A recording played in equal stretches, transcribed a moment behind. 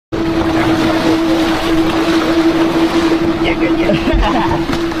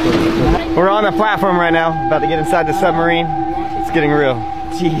We're on the platform right now, about to get inside the submarine. It's getting real.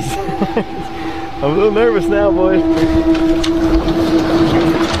 Jeez. I'm a little nervous now, boys.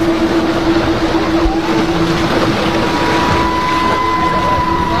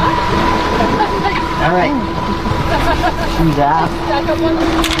 All right. Shoes off.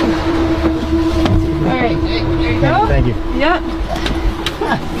 All right. There you go. Thank you. Yep.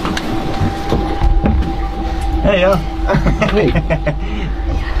 Hey, yo. Hey.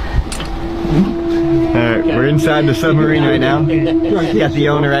 Alright, we're inside the submarine right now. Got the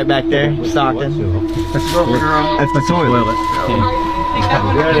owner right back there, Stockton. That's the toilet.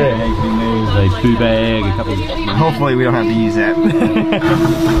 A poo bag, a couple of... Hopefully we don't have to use that. You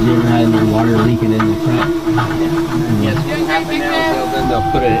ever had any water leaking in the front? Yes, Then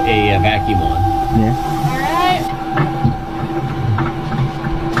they'll put a vacuum on. Yeah.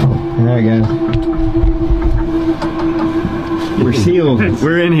 Alright. Alright, guys. We're sealed.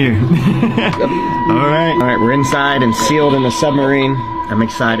 We're in here. Alright. Alright, we're inside and sealed in the submarine. I'm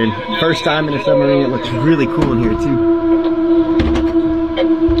excited. First time in a submarine. It looks really cool in here too.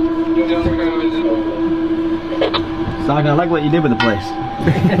 Stockton, I like what you did with the place.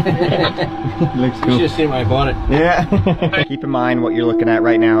 Looks cool. You should have seen when I bought it. Yeah. Keep in mind what you're looking at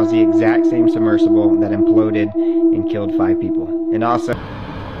right now is the exact same submersible that imploded and killed 5 people. And also...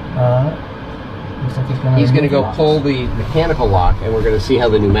 Looks like he's going to go pull the mechanical lock, and we're going to see how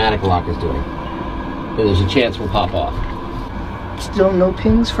the pneumatic lock is doing. And there's a chance we'll pop off. Still no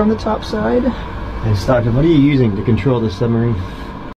pings from the top side. Hey Stockton, what are you using to control the submarine?